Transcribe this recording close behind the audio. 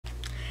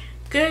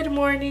Good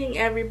morning,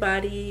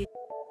 everybody.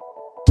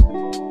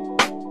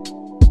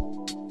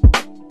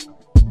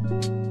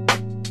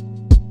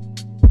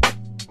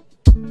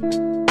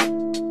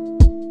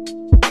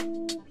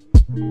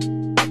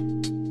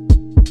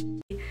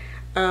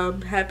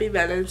 Happy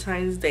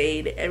Valentine's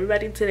Day to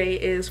everybody. Today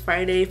is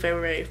Friday,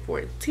 February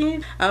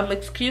 14th.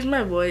 Excuse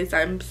my voice,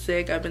 I'm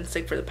sick. I've been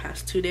sick for the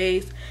past 2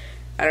 days.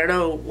 I don't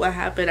know what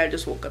happened. I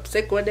just woke up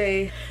sick one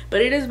day.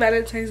 But it is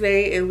Valentine's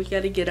Day and we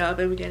gotta get up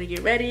and we gotta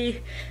get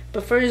ready.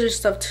 But first, there's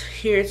stuff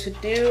here to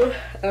do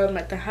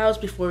at the house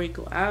before we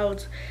go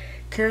out.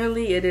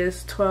 Currently, it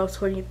is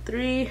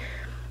 12:23.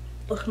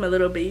 Look, my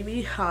little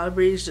baby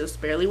Aubrey's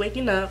just barely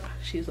waking up.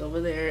 She's over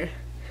there.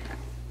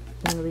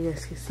 I don't know if you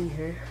guys can see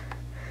her.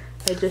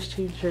 I just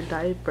changed her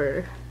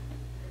diaper.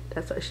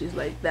 That's why she's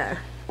like that.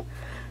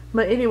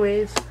 But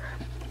anyways,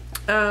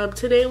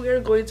 today we are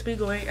going to be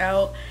going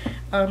out.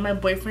 My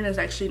boyfriend is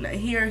actually not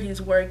here.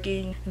 He's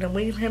working and I'm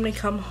waiting for him to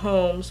come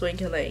home so we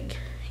can, like,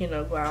 you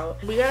know, go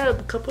out. We got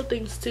a couple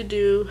things to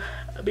do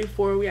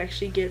before we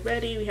actually get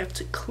ready. We have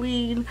to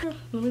clean.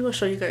 Let me go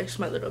show you guys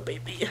my little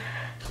baby.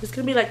 It's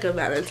gonna be like a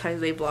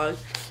Valentine's Day vlog.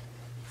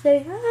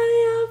 Say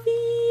hi,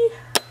 Abby.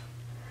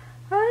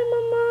 Hi,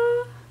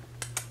 mama.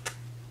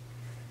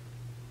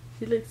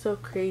 She looks so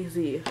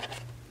crazy.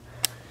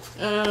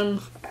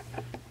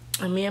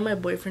 Me and my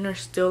boyfriend are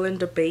still in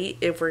debate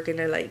if we're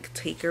gonna like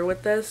take her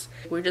with us.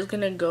 We're just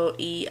gonna go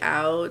eat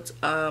out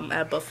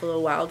at Buffalo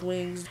Wild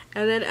Wings,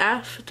 and then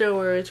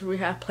afterwards we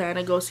have planned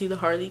to go see the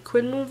Harley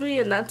Quinn movie,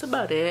 and that's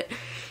about it.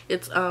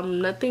 It's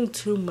nothing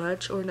too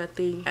much or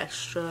nothing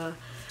extra.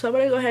 So I'm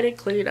gonna go ahead and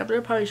clean. I'm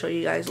gonna probably show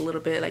you guys a little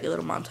bit, like a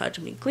little montage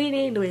of me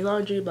cleaning, doing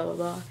laundry, blah blah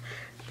blah.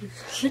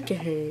 Look at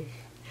her.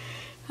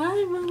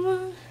 Hi,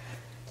 mama.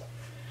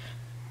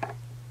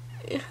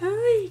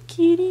 Hi,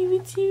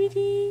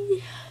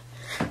 cutie.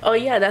 Oh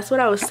yeah, that's what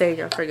I was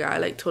saying. I forgot. I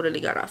like totally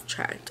got off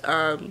track.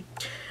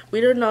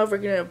 We don't know if we're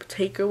gonna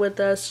take her with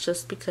us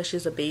just because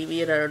she's a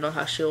baby, and I don't know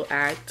how she'll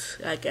act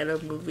like at the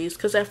movies.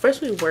 Because at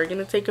first we were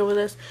gonna take her with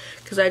us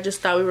because I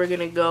just thought we were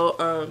gonna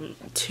go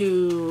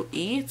to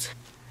eat.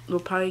 We'll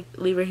probably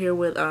leave her here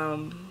with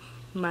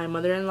my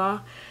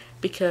mother-in-law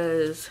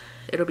because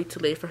it'll be too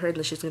late for her and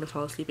then she's gonna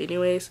fall asleep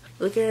anyways.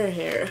 Look at her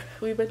hair.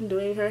 We've been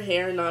doing her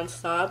hair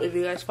non-stop. If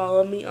you guys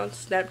follow me on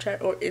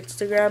Snapchat or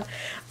Instagram,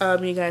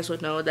 you guys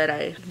would know that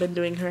I've been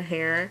doing her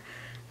hair,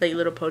 like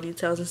little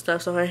ponytails and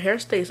stuff, so her hair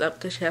stays up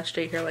because she has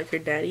straight hair like her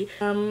daddy.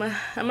 I'm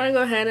gonna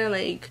go ahead and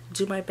like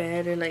do my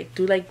bed and like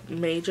do like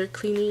major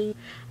cleaning.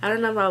 I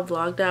don't know if I'll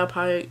vlog that. I'll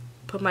probably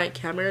put my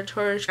camera in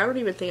charge. I don't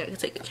even think I can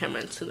take a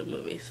camera into the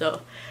movie,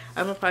 so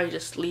I'm gonna probably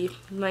just leave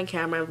my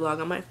camera and vlog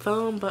on my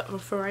phone.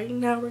 But for right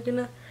now, we're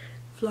gonna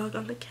vlog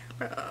on the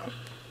camera.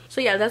 So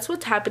yeah, that's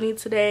what's happening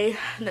today.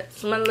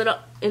 That's my little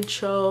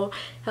intro.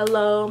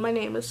 Hello, my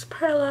name is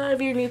Perla.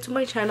 If you're new to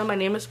my channel, my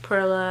name is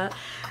Perla.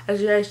 As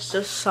you guys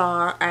just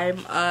saw, I'm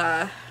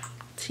a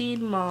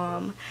teen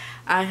mom.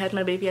 I had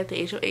my baby at the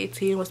age of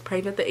 18, was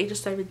pregnant at the age of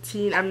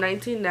 17. I'm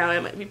 19 now. I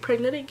might be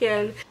pregnant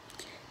again.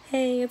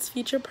 Hey, it's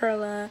future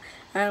Perla.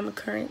 I'm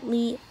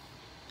currently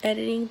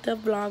editing the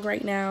vlog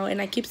right now,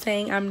 and I keep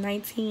saying I'm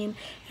 19.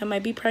 I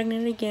might be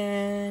pregnant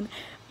again,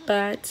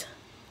 but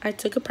I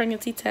took a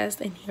pregnancy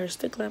test, and here's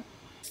the clip.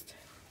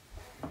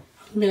 I'll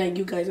be like,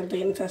 you guys, I'm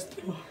taking a test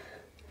too.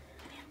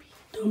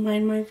 Don't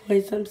mind my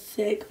voice, I'm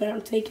sick, but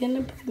I'm taking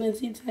a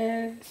pregnancy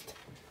test.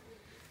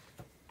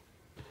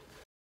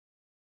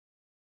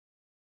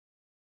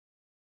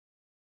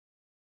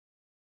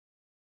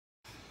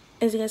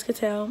 As you guys can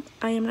tell,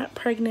 I am not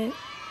pregnant,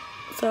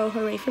 so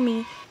hooray for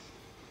me.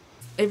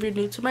 If you're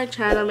new to my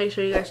channel, make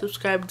sure you guys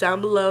subscribe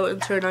down below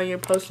and turn on your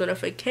post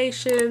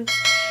notifications.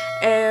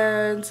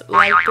 And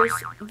like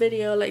this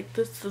video, like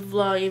this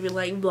vlog, if you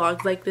like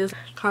vlogs like this.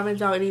 Comment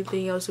down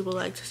anything else you would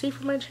like to see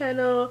from my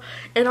channel.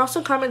 And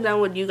also comment down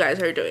what you guys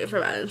are doing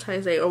for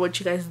Valentine's Day or what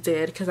you guys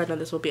did, because I know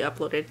this will be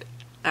uploaded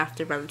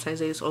after Valentine's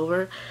Day is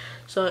over.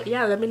 So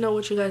yeah, let me know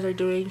what you guys are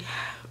doing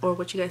or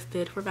what you guys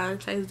did for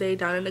Valentine's Day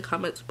down in the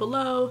comments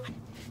below.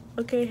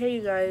 Okay, hey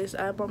you guys,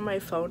 I'm on my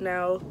phone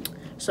now.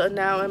 So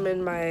now I'm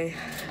in my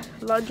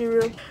laundry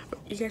room.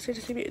 You guys get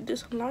to see me do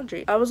some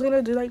laundry. I was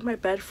gonna do like my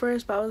bed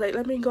first, but I was like,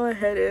 let me go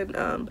ahead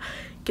and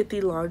get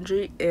the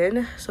laundry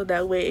in so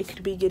that way it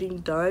could be getting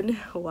done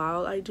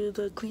while I do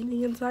the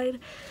cleaning inside.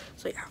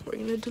 So yeah, we're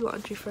gonna do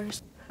laundry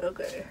first.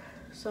 Okay,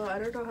 so I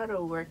don't know how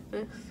to work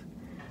this.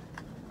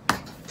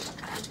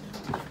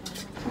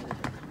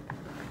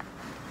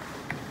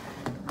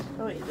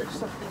 Oh wait, there's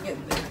something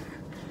in there.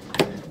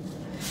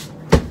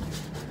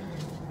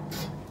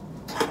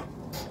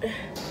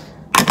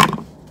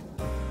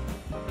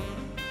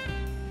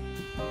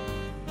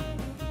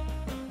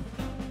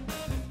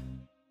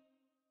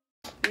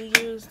 We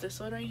use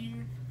this one right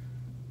here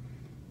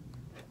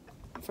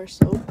for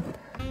soap.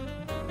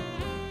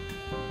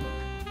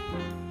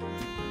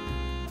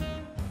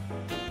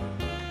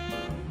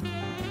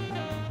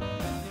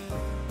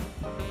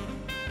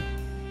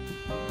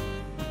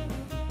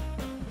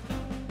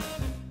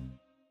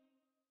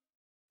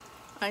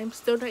 I'm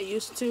still not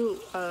used to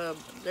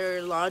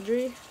their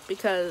laundry,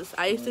 because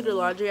I used to do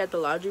laundry at the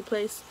laundry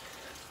place,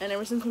 and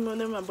ever since we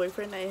moved in, my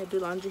boyfriend and I do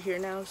laundry here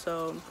now,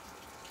 so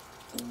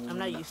I'm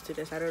not used to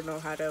this. I don't know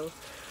how to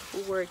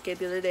work it.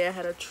 The other day I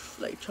had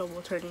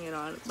trouble turning it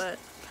on, but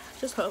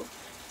just hope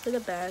for the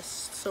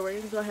best. So we're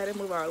gonna go ahead and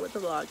move on with the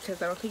vlog,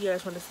 because I don't think you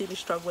guys want to see me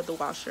struggle with the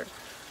washer.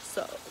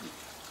 So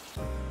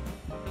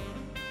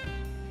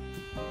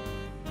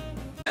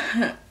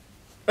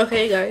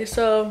okay guys,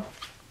 so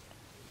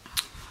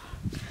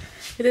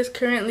it is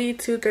currently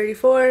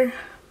 2:34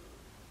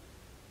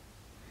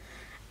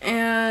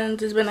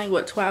 and it's been like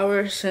what, 2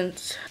 hours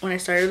since when I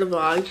started the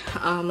vlog.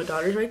 My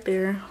daughter's right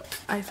there.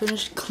 I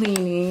finished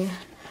cleaning.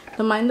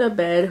 Don't mind the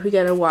bed, we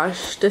gotta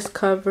wash this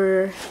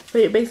cover.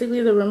 But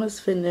basically the room is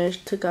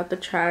finished. Took out the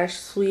trash,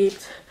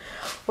 swept,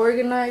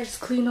 organized,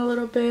 cleaned a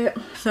little bit.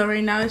 So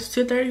right now it's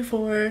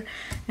 2:34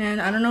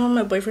 and I don't know when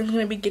my boyfriend's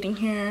gonna be getting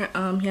here.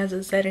 He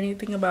hasn't said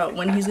anything about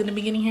when he's gonna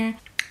be getting here.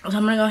 So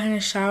I'm gonna go ahead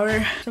and shower.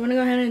 So I'm gonna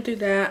go ahead and do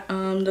that.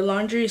 The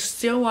laundry is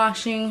still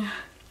washing.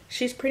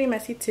 She's pretty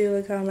messy too.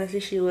 Look how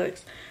messy she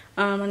looks.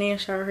 I need to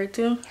shower her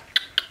too.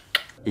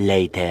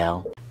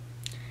 Later.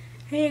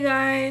 Hey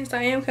guys,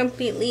 I am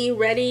completely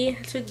ready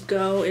to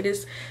go. It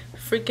is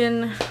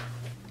freaking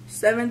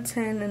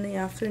 7:10 in the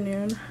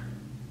afternoon.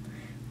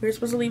 We were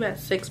supposed to leave at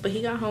 6, but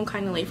he got home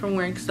kind of late from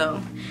work,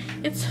 so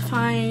it's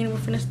fine. We're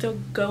gonna still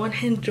go and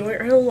enjoy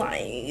our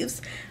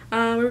lives.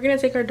 We were gonna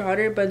take our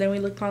daughter, but then we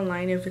looked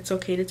online if it's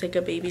okay to take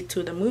a baby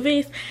to the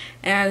movies,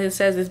 and it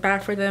says it's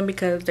bad for them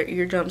because their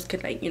eardrums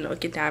could, like, you know,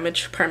 get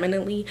damaged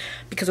permanently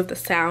because of the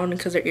sound,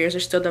 because their ears are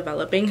still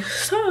developing.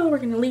 So we're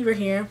gonna leave her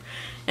here,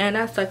 and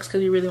that sucks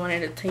because we really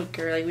wanted to take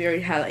her. Like, we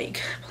already had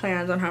like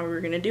plans on how we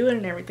were gonna do it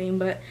and everything,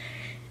 but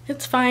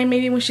it's fine.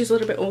 Maybe when she's a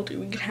little bit older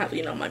we can have,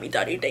 you know, mommy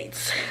daughter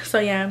dates. So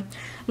yeah, I'm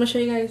gonna show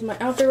you guys my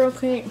outfit real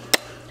quick.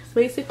 It's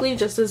basically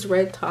just this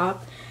red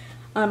top.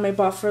 I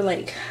bought for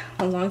like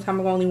a long time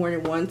ago, only worn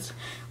it once,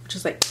 which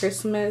is like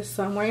Christmas.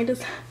 So I'm wearing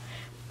this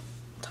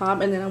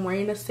top, and then I'm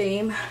wearing the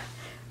same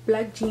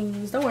black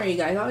jeans. Don't worry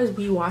guys, I'll always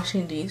be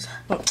washing these.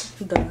 Oh,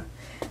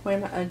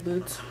 wearing my Ugg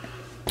boots.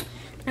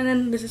 And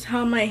then this is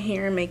how my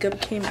hair and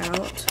makeup came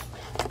out.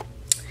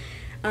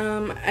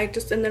 I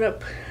just ended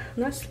up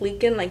not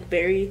sleeking, like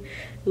very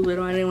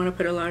little. I didn't want to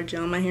put a lot of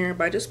gel in my hair,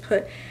 but I just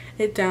put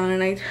it down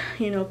and I,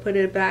 you know, put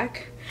it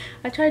back.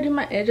 I try to do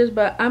my edges,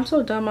 but I'm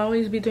so dumb. I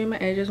always be doing my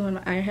edges when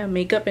I have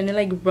makeup, and it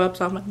like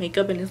rubs off my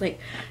makeup, and it's like,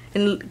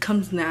 and it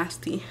comes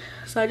nasty.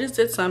 So I just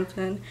did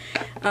something.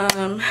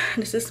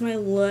 This is my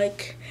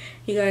look.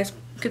 You guys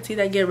could see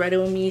that Get Ready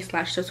With Me /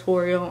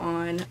 tutorial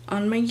on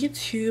my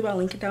YouTube. I'll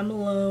link it down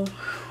below,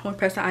 or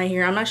press the I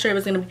here. I'm not sure if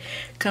it's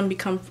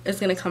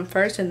gonna come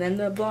first and then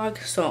the vlog,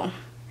 so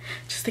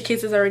just in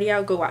case it's already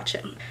out, go watch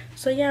it.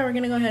 So yeah, we're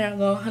gonna go ahead and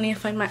go. I need to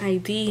find my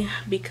ID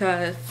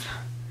because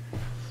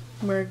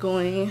we're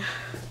going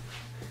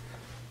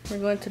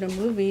to the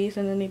movies,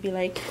 and then they'd be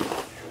like,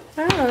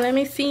 oh, let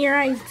me see your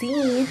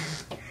ID,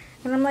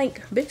 and I'm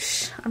like,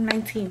 bitch, I'm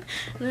 19. And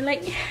they're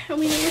like, yeah,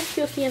 we need to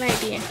still see an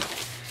ID.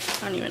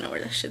 I don't even know where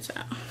that shit's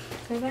at,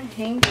 because I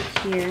hanged it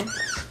here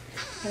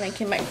and I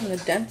came back from the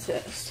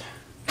dentist.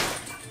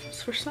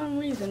 So for some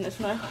reason it's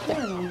not here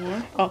no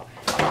more. Oh,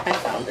 I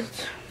found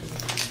it.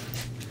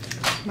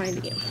 My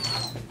ID.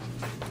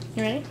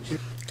 You ready?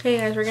 Okay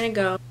guys, we're gonna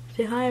go.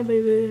 Say hi,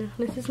 baby.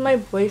 This is my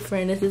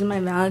boyfriend. This is my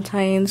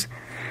Valentine's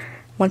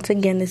once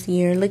again this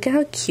year. Look at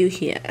how cute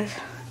he is.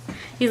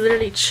 He's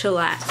literally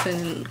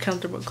chillaxing in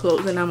comfortable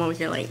clothes, and I'm over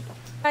here like,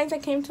 guys, I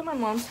came to my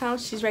mom's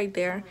house. She's right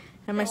there,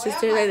 and my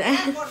sister's right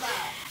there.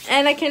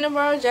 And I came to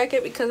borrow a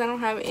jacket because I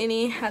don't have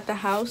any at the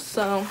house.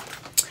 So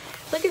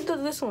look at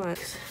this one.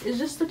 It's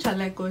just a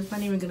chaleco. It's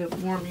not even gonna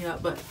warm me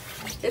up, but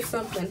it's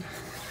something.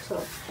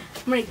 So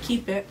I'm gonna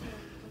keep it.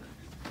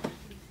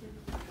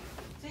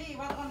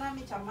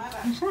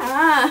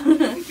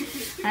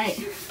 Alright,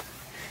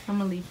 I'm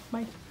gonna leave.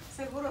 Bye.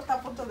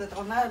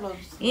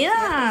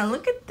 Yeah,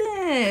 look at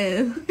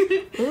this.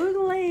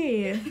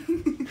 Ugly.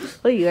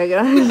 Look, you guys,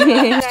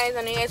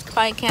 I know you guys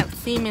probably can't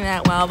see me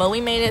that well, but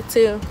we made it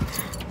to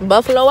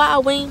Buffalo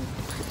Wild Wings.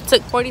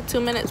 Took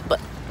 42 minutes, but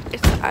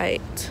it's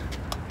alright.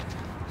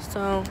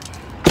 So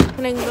I'm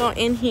gonna go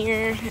in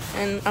here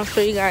and I'll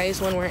show you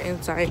guys when we're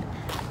inside,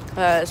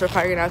 because we're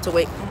probably gonna have to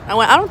wait.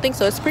 I don't think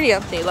so. It's pretty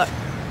empty. Look.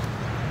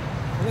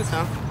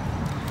 So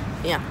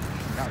yeah.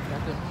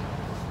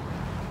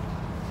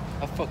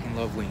 I fucking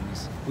love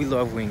wings. We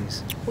love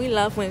wings. We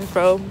love wings,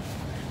 bro.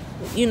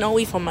 You know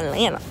we from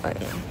Atlanta.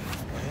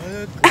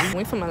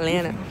 We from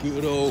Atlanta.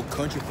 Good old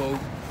country folk.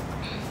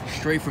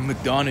 Straight from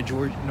McDonough,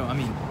 Georgia. No, I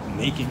mean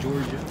Macon,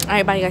 Georgia.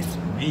 Alright, bye guys.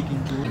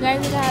 Macon, Georgia. You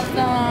guys got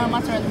some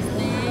mozzarella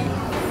sticks.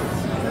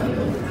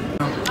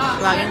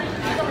 Vlogging.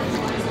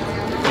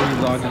 Where are you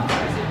vlogging?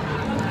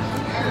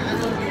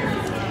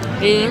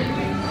 Yeah.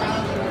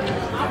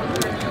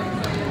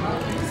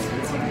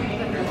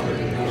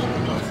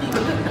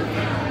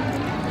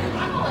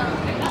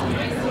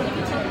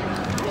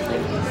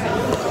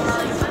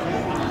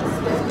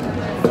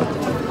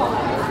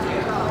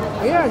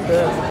 Yeah,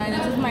 good.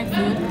 This is my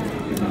food.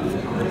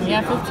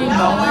 Yeah, for 13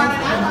 boneless.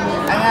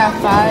 I got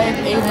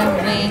 5 Asian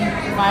zing,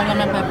 5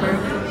 lemon pepper,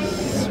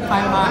 5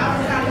 hot.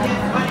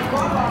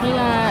 We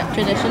got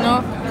traditional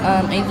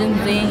Asian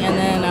zing and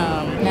then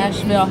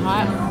Nashville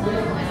hot.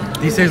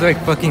 These taste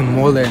like fucking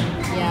mole.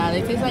 Yeah,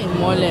 they taste like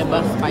mole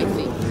but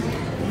spicy.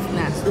 It's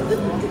nasty. We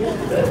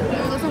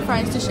got some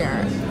fries to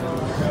share.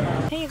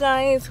 Hey you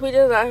guys, we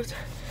just left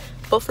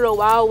Buffalo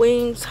Wild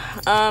Wings.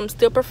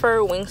 Still prefer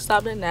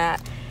Wingstop than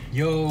that.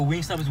 Yo,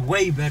 Wingstop is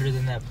way better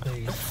than that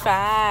place.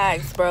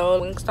 Facts,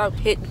 bro. Wingstop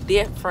hit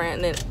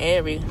different than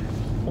every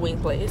wing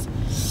place.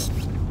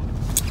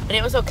 And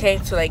it was okay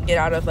to like get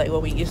out of like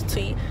what we used to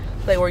eat.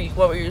 Like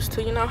what we're used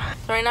to, you know.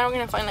 So right now we're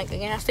gonna find like a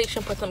gas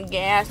station, put some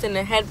gas, and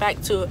then head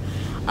back to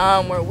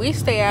where we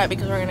stay at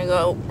because we're gonna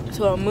go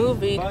to a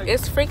movie.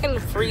 It's freaking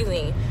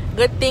freezing.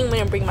 Good thing we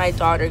didn't bring my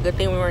daughter. Good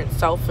thing we weren't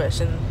selfish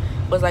and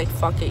was like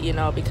fuck it, you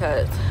know,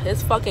 because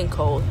it's fucking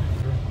cold.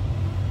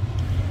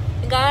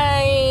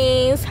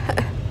 Guys,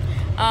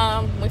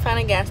 we found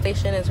a gas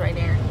station. It's right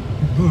there.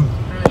 I don't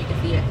know if you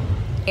can see it.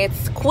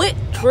 It's Quick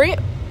Trip.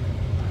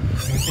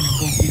 We're gonna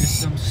go get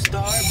some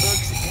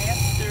Starbucks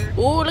after.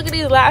 Ooh, look at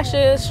these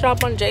lashes.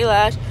 Shop on J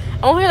Lash.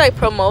 I'm over here like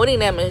promoting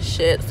them and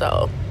shit.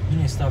 So You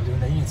need to stop doing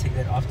that. You need to take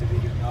that off the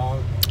video,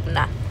 dog.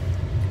 nah,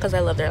 because I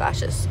love their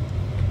lashes.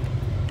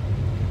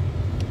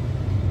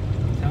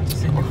 Tell them to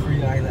send you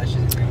free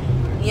eyelashes.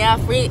 Yeah,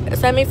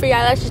 send me free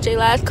eyelashes, J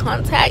Lash.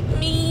 Contact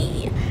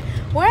me.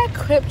 We're at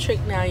Crip Trick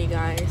now, you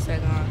guys.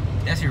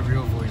 That's your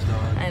real voice,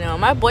 dog. I know.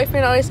 My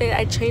boyfriend always say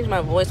I change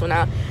my voice when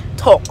I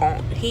talk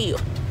on heel.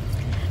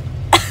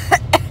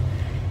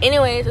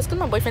 Anyways, it's because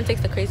my boyfriend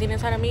takes the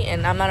craziness out of me,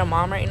 and I'm not a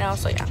mom right now,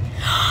 so yeah.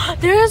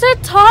 There's a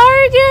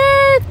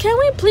Target. Can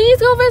we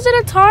please go visit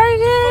a Target?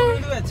 What do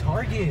we do at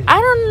Target? I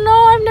don't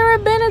know. I've never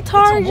been to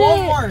Target. It's a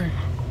Walmart.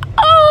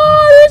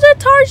 Oh, there's a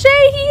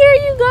Target here,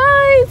 you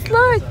guys.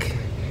 Look.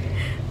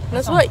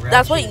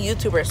 That's what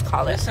YouTubers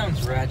call it. That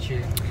sounds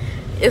ratchet.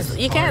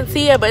 You can't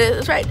see it, but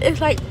it's right. It's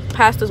like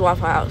past this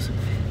Waffle House.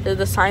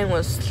 The sign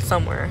was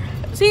somewhere.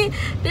 See,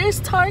 there's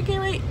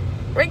Target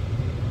right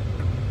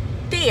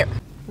there.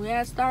 We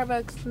at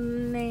Starbucks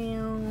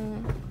now.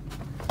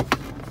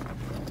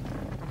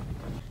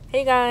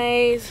 Hey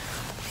guys,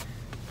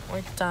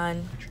 we're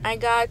done. I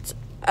got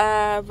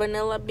a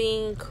vanilla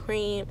bean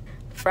cream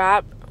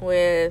frap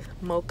with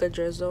mocha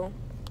drizzle.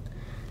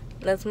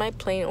 That's my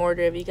plain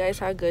order. If you guys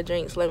have good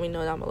drinks, let me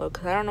know down below,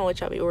 because I don't know what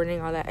y'all be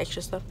ordering all that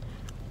extra stuff.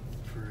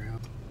 For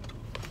real.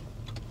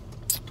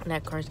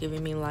 That car's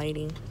giving me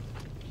lighting.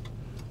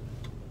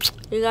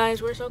 You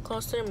guys, we're so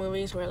close to the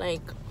movies. We're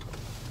like,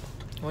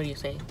 what do you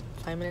say,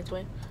 5 minutes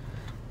away?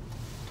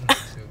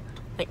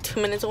 Like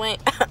 2 minutes away.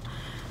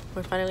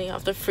 We're finally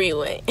off the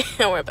freeway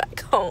and we're back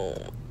home.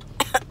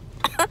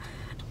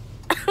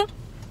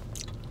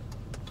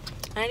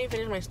 I didn't even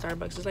finish my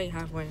Starbucks. It's like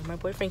halfway. My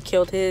boyfriend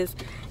killed his.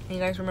 And you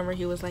guys remember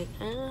he was like,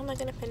 I'm not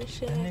gonna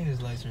finish it. That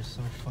nigga's lights are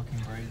so fucking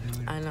bright,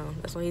 dude. I know.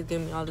 That's why he's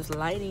giving me all this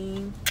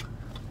lighting.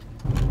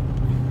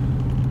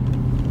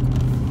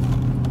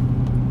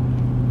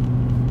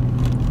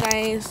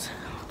 Guys,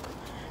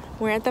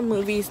 we're at the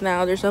movies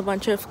now. There's a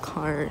bunch of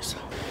cars.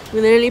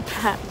 We literally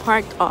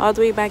parked all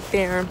the way back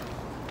there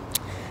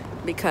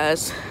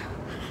because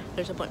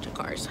there's a bunch of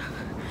cars.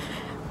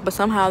 But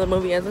somehow the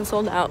movie hasn't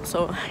sold out,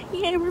 so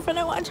yeah, we're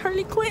gonna watch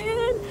Harley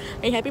Quinn.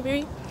 Are you happy,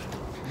 baby?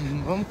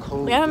 I'm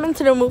cold. We haven't been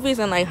to the movies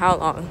in like how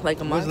long? Like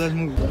a month? What's that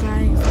movie?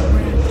 Guys, we're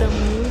at the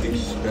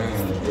movies.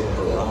 Expand your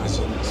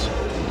horizons.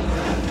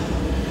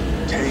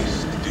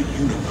 Taste the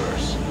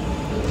universe.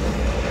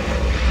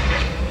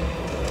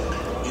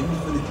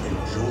 Infinite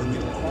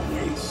enjoyment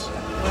awaits.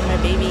 Where's my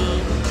baby?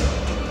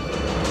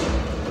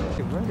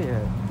 Where they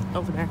at?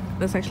 Over there.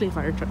 That's actually a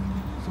fire truck.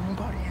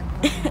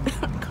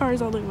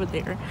 Cars all over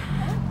there.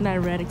 That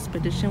red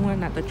Expedition one,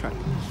 not the truck.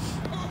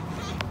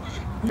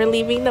 We're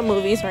leaving the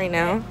movies right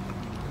now.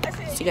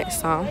 As you guys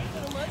saw.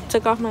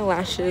 Took off my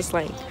lashes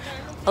like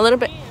a little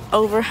bit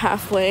over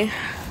halfway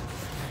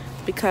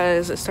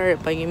because it started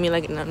bugging me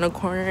like in the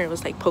corner. It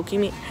was like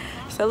poking me.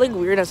 So I look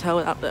weird as hell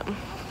without them.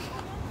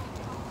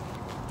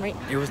 Right?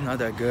 It was not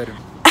that good.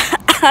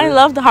 I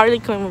love the Harley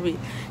Quinn movie.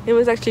 It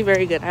was actually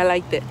very good. I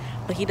liked it.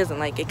 But he doesn't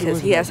like it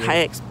because he has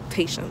high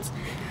expectations.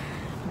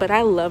 But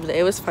I loved it.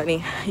 It was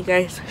funny. You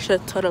guys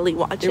should totally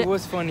watch it. It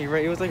was funny,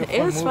 right? It was like a fun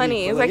movie. It was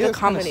funny. It was like a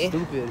comedy.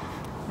 Stupid.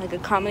 Like a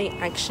comedy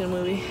action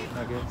movie.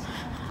 I guess.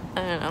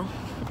 I don't know.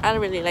 I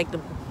don't really like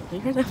the... You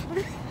heard that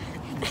fart?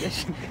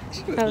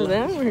 That was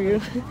them or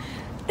you?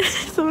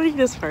 Somebody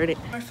just farted.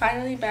 We're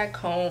finally back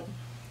home.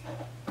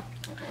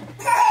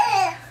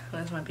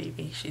 That's my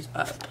baby. She's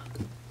up.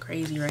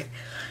 Crazy, right?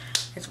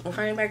 We're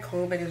finally back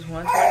home. It is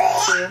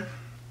 1:22.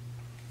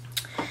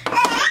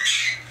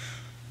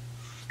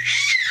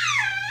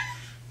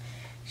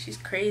 She's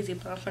crazy,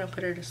 but I'm gonna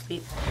put her to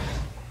sleep.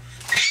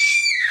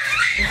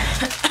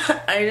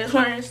 I just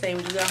wanted to say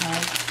we just got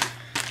home.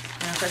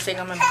 And I'm gonna take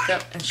on my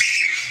makeup and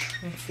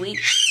sleep.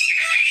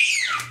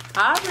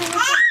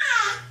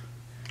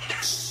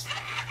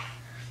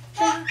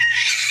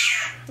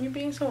 You're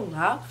being so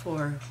loud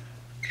for.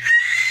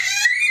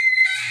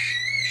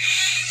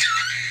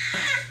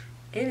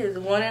 It is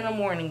 1 in the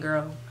morning,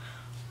 girl.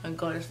 I'm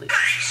going to sleep.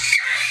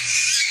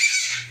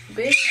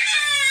 Bitch.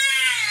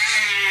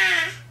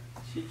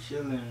 She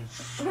chilling.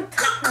 What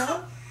the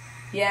hell?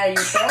 Yeah, you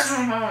throw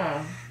her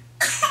home.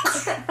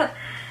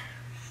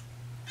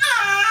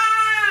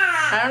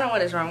 I don't know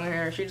what is wrong with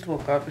her. She just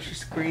woke up and she's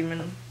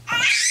screaming.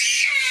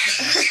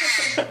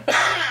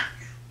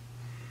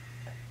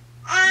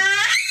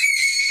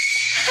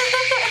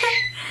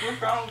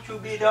 What's wrong with you,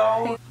 big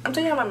dog? I'm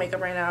taking out my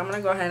makeup right now. I'm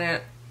gonna go ahead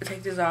and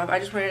take this off. I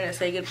just wanted to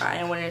say goodbye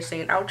and wanted to say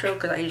an outro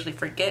because I usually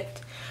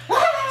forget.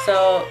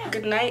 So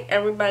good night,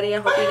 everybody. I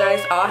hope you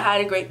guys all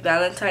had a great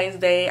Valentine's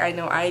Day. I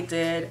know I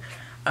did.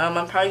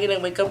 I'm probably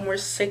gonna wake up more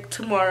sick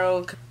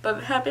tomorrow,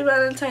 but happy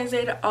Valentine's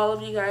Day to all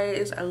of you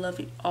guys. I love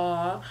you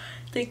all.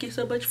 Thank you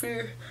so much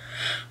for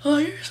all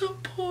your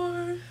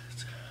support.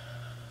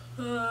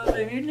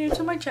 If you're new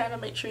to my channel,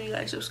 make sure you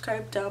guys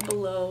subscribe down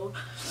below,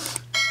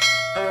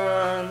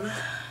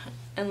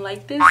 and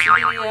like this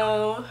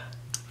video,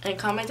 and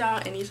comment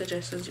down any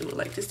suggestions you would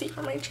like to see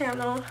from my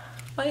channel.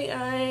 Bye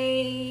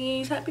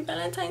guys, happy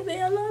Valentine's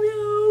Day. I love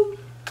you.